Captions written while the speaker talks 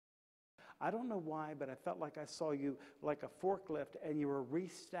I don't know why, but I felt like I saw you like a forklift, and you were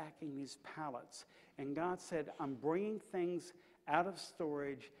restacking these pallets. And God said, I'm bringing things out of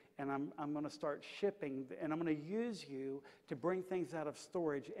storage, and I'm going to start shipping, and I'm going to use you to bring things out of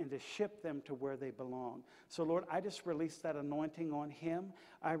storage and to ship them to where they belong. So, Lord, I just release that anointing on him.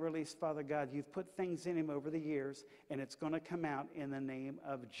 I release, Father God, you've put things in him over the years, and it's going to come out in the name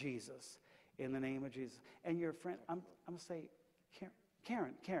of Jesus. In the name of Jesus. And your friend, I'm going to say,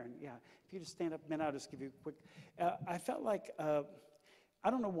 Karen, yeah. If you just stand up a minute, I'll just give you a quick. I felt like, I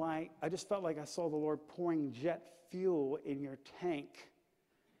don't know why, I just felt like I saw the Lord pouring jet fuel in your tank.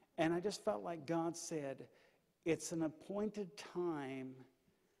 And I just felt like God said, it's an appointed time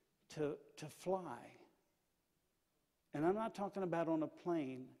to fly. And I'm not talking about on a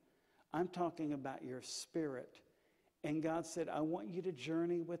plane. I'm talking about your spirit. And God said, I want you to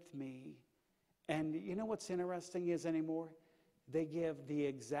journey with me. And you know what's interesting is anymore? They give the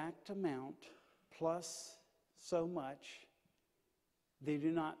exact amount plus so much. They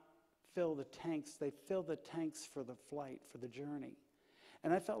do not fill the tanks. They fill the tanks for the flight, for the journey.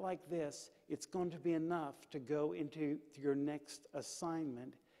 And I felt like this, it's going to be enough to go into your next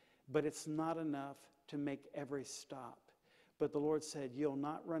assignment, but it's not enough to make every stop. But the Lord said, you'll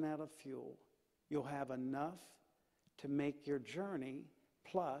not run out of fuel. You'll have enough to make your journey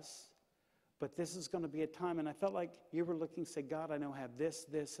plus, but this is going to be a time, and I felt like you were looking, say, God, I know I have this,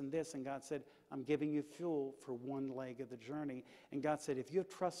 this, and this, and God said, I'm giving you fuel for one leg of the journey. And God said, if you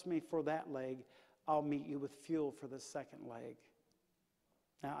trust me for that leg, I'll meet you with fuel for the second leg.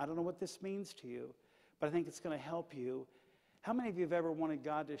 Now, I don't know what this means to you, but I think it's going to help you. How many of you have ever wanted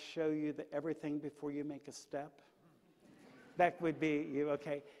God to show you everything before you make a step? That would be you,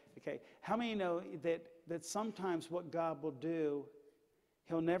 okay. How many know that sometimes what God will do,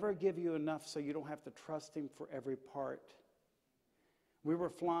 he'll never give you enough so you don't have to trust him for every part. We were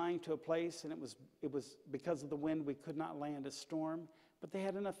flying to a place, and it was because of the wind, we could not land a storm, but they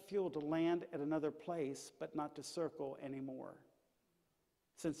had enough fuel to land at another place, but not to circle anymore.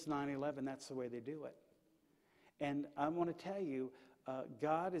 Since 9/11, that's the way they do it. And I want to tell you,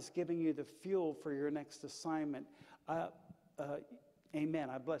 God is giving you the fuel for your next assignment. Amen.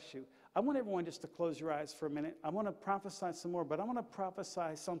 I bless you. I want everyone just to close your eyes for a minute. I want to prophesy some more, but I want to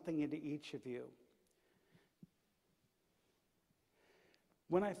prophesy something into each of you.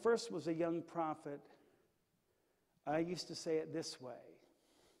 When I first was a young prophet, I used to say it this way.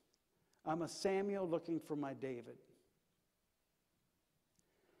 I'm a Samuel looking for my David.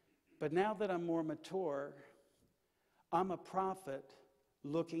 But now that I'm more mature, I'm a prophet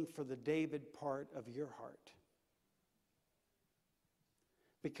looking for the David part of your heart.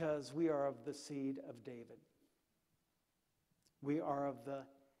 Because we are of the seed of David. We are of the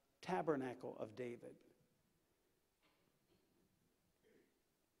tabernacle of David.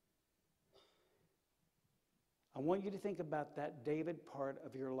 I want you to think about that David part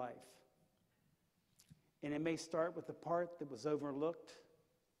of your life. And it may start with the part that was overlooked,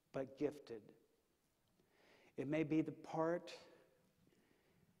 but gifted. It may be the part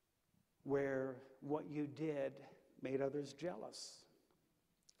where what you did made others jealous.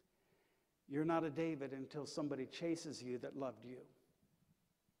 You're not a David until somebody chases you that loved you.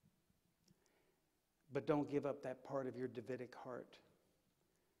 But don't give up that part of your Davidic heart.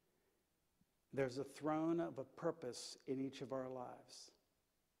 There's a throne of a purpose in each of our lives.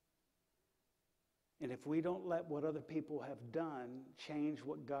 And if we don't let what other people have done change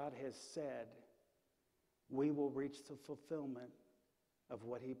what God has said, we will reach the fulfillment of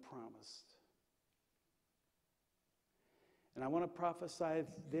what he promised. And I want to prophesy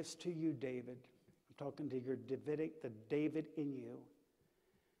this to you, David. I'm talking to your Davidic, the David in you.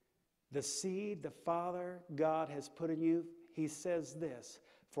 The seed the Father God has put in you, he says this,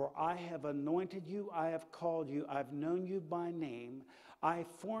 for I have anointed you, I have called you, I've known you by name. I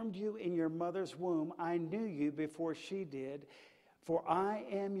formed you in your mother's womb. I knew you before she did. For I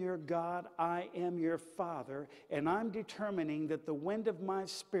am your God, I am your Father, and I'm determining that the wind of my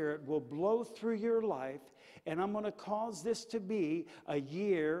Spirit will blow through your life, and I'm going to cause this to be a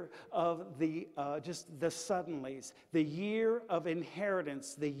year of the just the suddenlies, the year of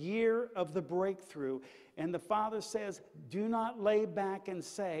inheritance, the year of the breakthrough. And the Father says, do not lay back and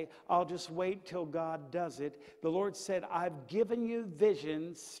say, I'll just wait till God does it. The Lord said, I've given you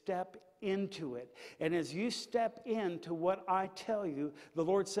vision, step into it. And as you step into what I tell you, the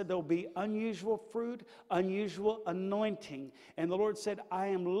Lord said there'll be unusual fruit, unusual anointing. And the Lord said, I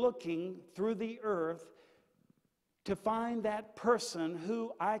am looking through the earth to find that person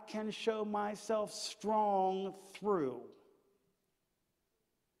who I can show myself strong through.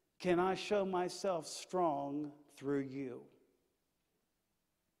 Can I show myself strong through you?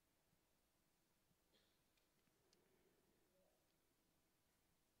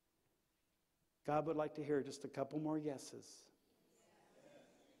 God would like to hear just a couple more yeses.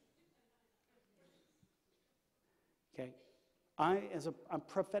 Okay? I'm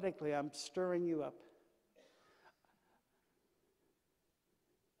prophetically, I'm stirring you up.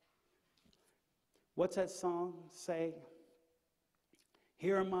 What's that song say?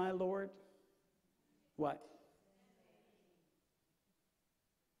 Here am I, Lord. What?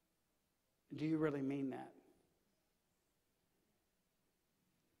 Do you really mean that?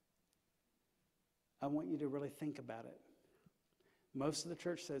 I want you to really think about it. Most of the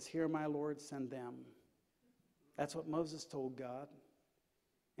church says, here, my Lord, send them. That's what Moses told God.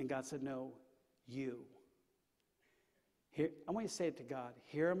 And God said, no, you. Here, I want you to say it to God.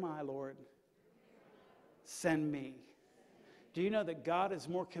 Here am I, Lord. Send me. Do you know that God is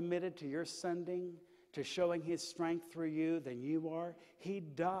more committed to your sending, to showing his strength through you than you are? He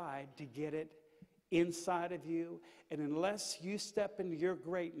died to get it inside of you. And unless you step into your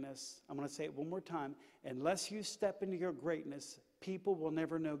greatness, I'm going to say it one more time, unless you step into your greatness, people will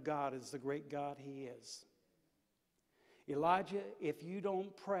never know God as the great God he is. Elijah, if you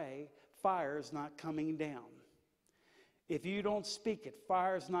don't pray, fire is not coming down. If you don't speak it,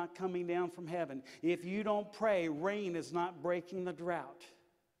 fire is not coming down from heaven. If you don't pray, rain is not breaking the drought.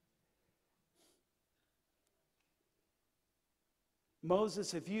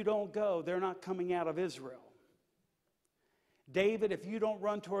 Moses, if you don't go, they're not coming out of Israel. David, if you don't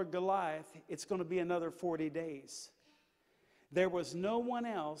run toward Goliath, it's going to be another 40 days. There was no one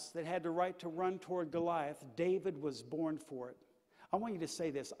else that had the right to run toward Goliath. David was born for it. I want you to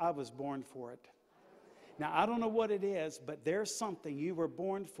say this, I was born for it. Now, I don't know what it is, but there's something you were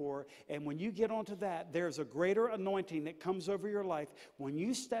born for, and when you get onto that, there's a greater anointing that comes over your life. When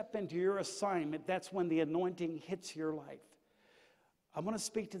you step into your assignment, that's when the anointing hits your life. I'm going to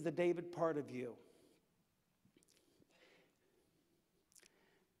speak to the David part of you.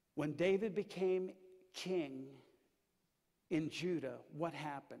 When David became king in Judah, what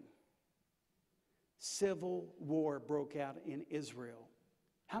happened? Civil war broke out in Israel.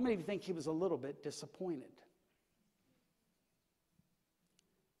 How many of you think he was a little bit disappointed?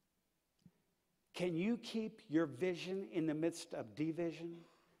 Can you keep your vision in the midst of division?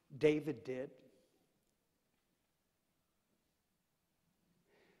 David did.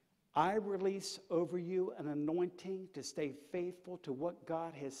 I release over you an anointing to stay faithful to what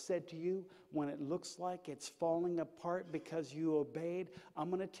God has said to you when it looks like it's falling apart because you obeyed. I'm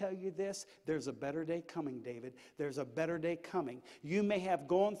going to tell you this. There's a better day coming, David. There's a better day coming. You may have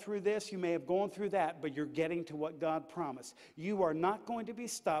gone through this. You may have gone through that, but you're getting to what God promised. You are not going to be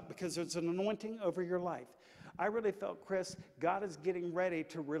stopped because there's an anointing over your life. I really felt, Chris, God is getting ready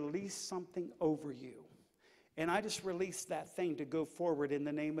to release something over you. And I just release that thing to go forward in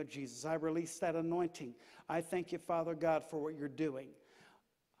the name of Jesus. I release that anointing. I thank you, Father God, for what you're doing.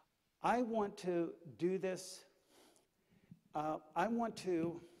 I want to do this. I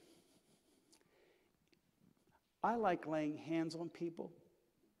like laying hands on people.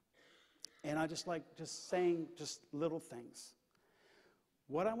 And I just like just saying just little things.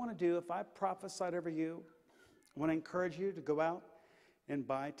 What I want to do, if I prophesied over you, I want to encourage you to go out and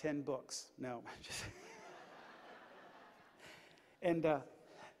buy 10 books. No, just... And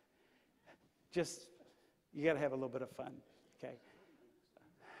just, you got to have a little bit of fun, okay?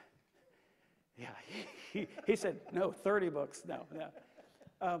 Yeah, he said, no, 30 books, no.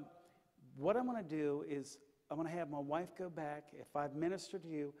 What I'm going to do is I'm going to have my wife go back if I've ministered to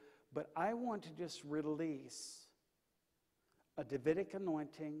you, but I want to just release a Davidic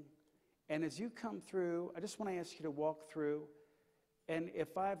anointing. And as you come through, I just want to ask you to walk through. And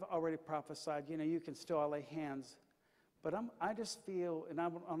if I've already prophesied, you can still lay hands. But I just feel, and I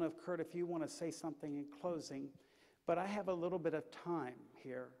don't know if Kurt, if you want to say something in closing, but I have a little bit of time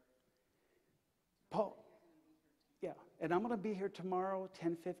here. Paul, yeah, and I'm going to be here tomorrow,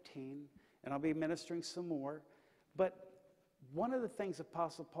 10:15, and I'll be ministering some more. But one of the things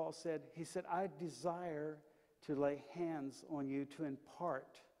Apostle Paul said, he said, I desire to lay hands on you to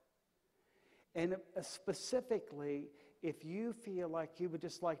impart. And specifically, if you feel like you would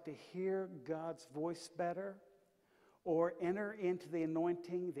just like to hear God's voice better, or enter into the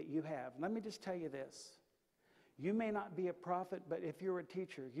anointing that you have. Let me just tell you this. You may not be a prophet, but if you're a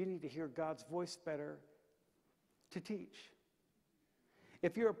teacher, you need to hear God's voice better to teach.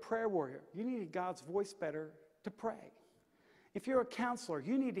 If you're a prayer warrior, you need God's voice better to pray. If you're a counselor,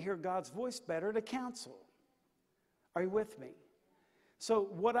 you need to hear God's voice better to counsel. Are you with me? So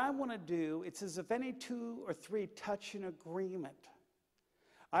what I want to do, it's as if any 2 or 3 touch an agreement.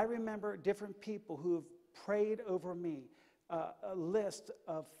 I remember different people who have prayed over me, a list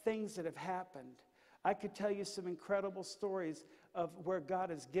of things that have happened. I could tell you some incredible stories of where God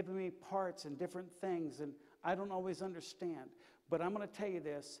has given me parts and different things, and I don't always understand. But I'm going to tell you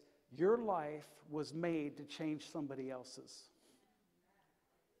this, your life was made to change somebody else's.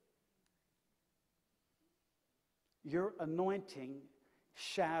 Your anointing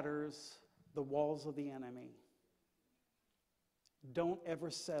shatters the walls of the enemy. Don't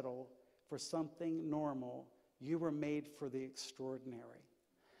ever settle for something normal. You were made for the extraordinary.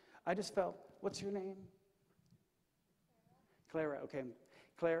 I just felt, what's your name? Clara. Okay.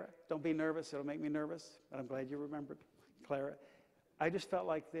 Clara, don't be nervous. It'll make me nervous, but I'm glad you remembered. Clara, I just felt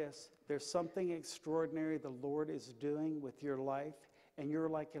like this. There's something extraordinary the Lord is doing with your life, and you're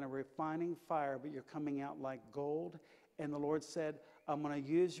like in a refining fire, but you're coming out like gold. And the Lord said, I'm going to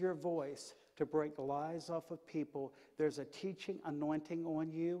use your voice to break lies off of people. There's a teaching anointing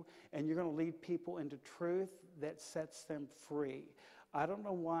on you, and you're going to lead people into truth that sets them free. I don't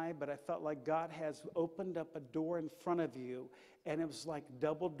know why, but I felt like God has opened up a door in front of you, and it was like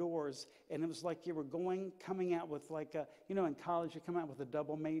double doors, and it was like you were coming out with like a, you know, in college you come out with a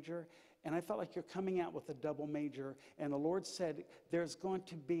double major, and I felt like you're coming out with a double major, and the Lord said there's going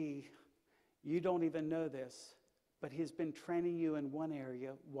to be, you don't even know this, but He's been training you in one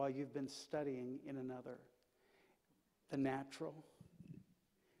area while you've been studying in another. The natural,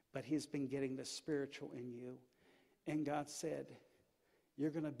 but He's been getting the spiritual in you. And God said,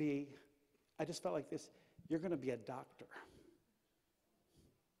 you're going to be, I just felt like this, you're going to be a doctor.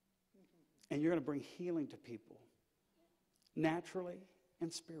 And you're going to bring healing to people, naturally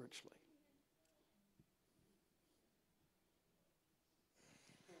and spiritually.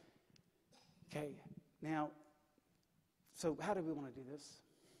 Okay, now, so how do we want to do this?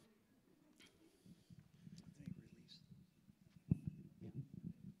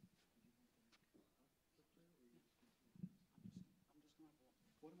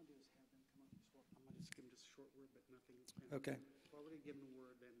 What I'm going to do is have them come up and swap. I'm going to just give them just a short word, but nothing. Okay. Well, we're going to give them a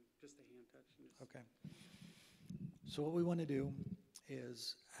word, then just a hand touch. Okay. So what we want to do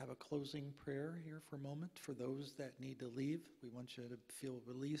is have a closing prayer here for a moment for those that need to leave. We want you to feel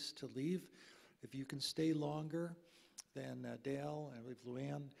released to leave. If you can stay longer, then Dale and I believe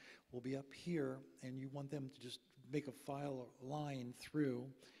Luann will be up here, and you want them to just make a file line through,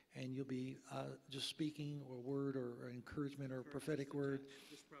 and you'll be just speaking a word or encouragement or a prophetic word.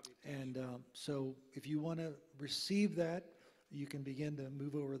 And so if you want to receive that, you can begin to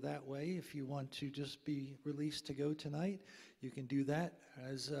move over that way. If you want to just be released to go tonight, you can do that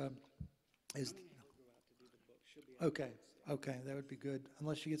as okay, that would be good,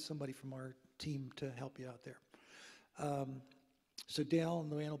 unless you get somebody from our team to help you out there. So Dale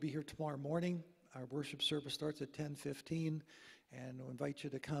and Luann will be here tomorrow morning. Our worship service starts at 10:15, and we'll invite you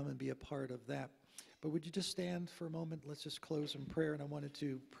to come and be a part of that. But would you just stand for a moment? Let's just close in prayer, and I wanted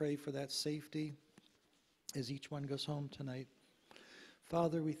to pray for that safety as each one goes home tonight.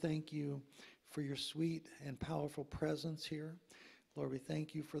 Father, we thank you for your sweet and powerful presence here. Lord, we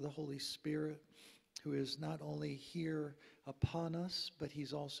thank you for the Holy Spirit, who is not only here upon us, but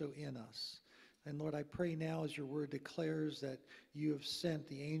He's also in us. And Lord, I pray now as your word declares that you have sent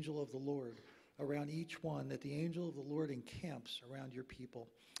the angel of the Lord around each one, that the angel of the Lord encamps around your people.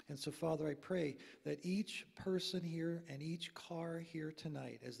 And so, Father, I pray that each person here and each car here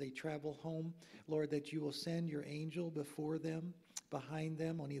tonight, as they travel home, Lord, that you will send your angel before them, behind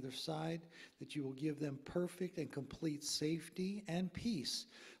them, on either side, that you will give them perfect and complete safety and peace.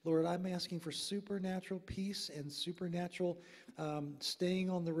 Lord, I'm asking for supernatural peace and supernatural staying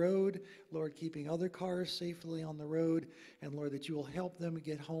on the road, Lord, keeping other cars safely on the road, and Lord, that you will help them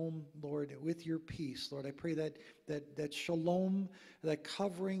get home, Lord, with your peace. Lord, I pray that shalom, that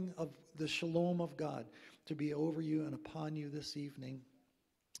covering of the shalom of God to be over you and upon you this evening.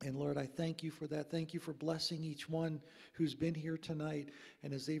 And Lord, I thank you for that. Thank you for blessing each one who's been here tonight.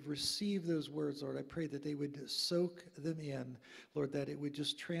 And as they've received those words, Lord, I pray that they would soak them in. Lord, that it would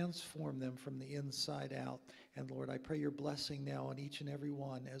just transform them from the inside out. And Lord, I pray your blessing now on each and every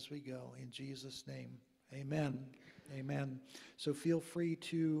one as we go. In Jesus' name, amen. Amen. So feel free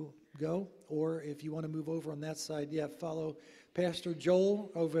to go. Or if you want to move over on that side, follow Pastor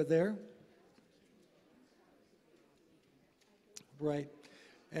Joel over there. Right.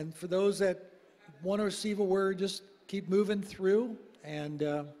 And for those that want to receive a word, just keep moving through. And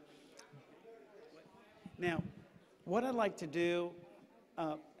now, what I'd like to do,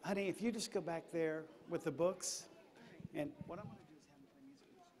 honey, if you just go back there with the books, and what I'm going to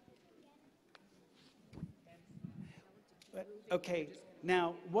do is have them play music. Okay,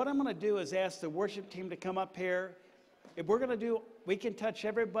 now what I'm going to do is ask the worship team to come up here. If we're going to do, we can touch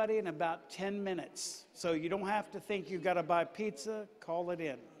everybody in about 10 minutes. So you don't have to think you've got to buy pizza, call it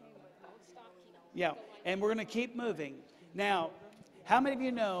in. Yeah, and we're going to keep moving. Now, how many of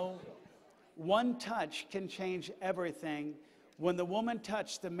you know one touch can change everything? When the woman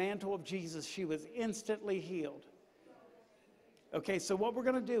touched the mantle of Jesus, she was instantly healed. Okay, so what we're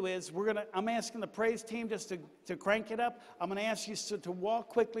going to do is I'm asking the praise team just to crank it up. I'm going to ask you to walk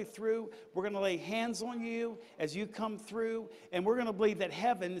quickly through. We're going to lay hands on you as you come through, and we're going to believe that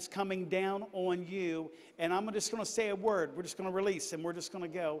heaven is coming down on you. And I'm just going to say a word. We're just going to release, and we're just going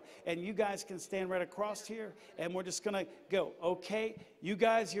to go. And you guys can stand right across here, and we're just going to go. Okay, you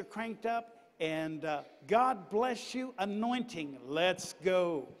guys, you're cranked up, and God bless you. Anointing, let's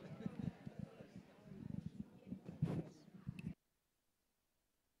go.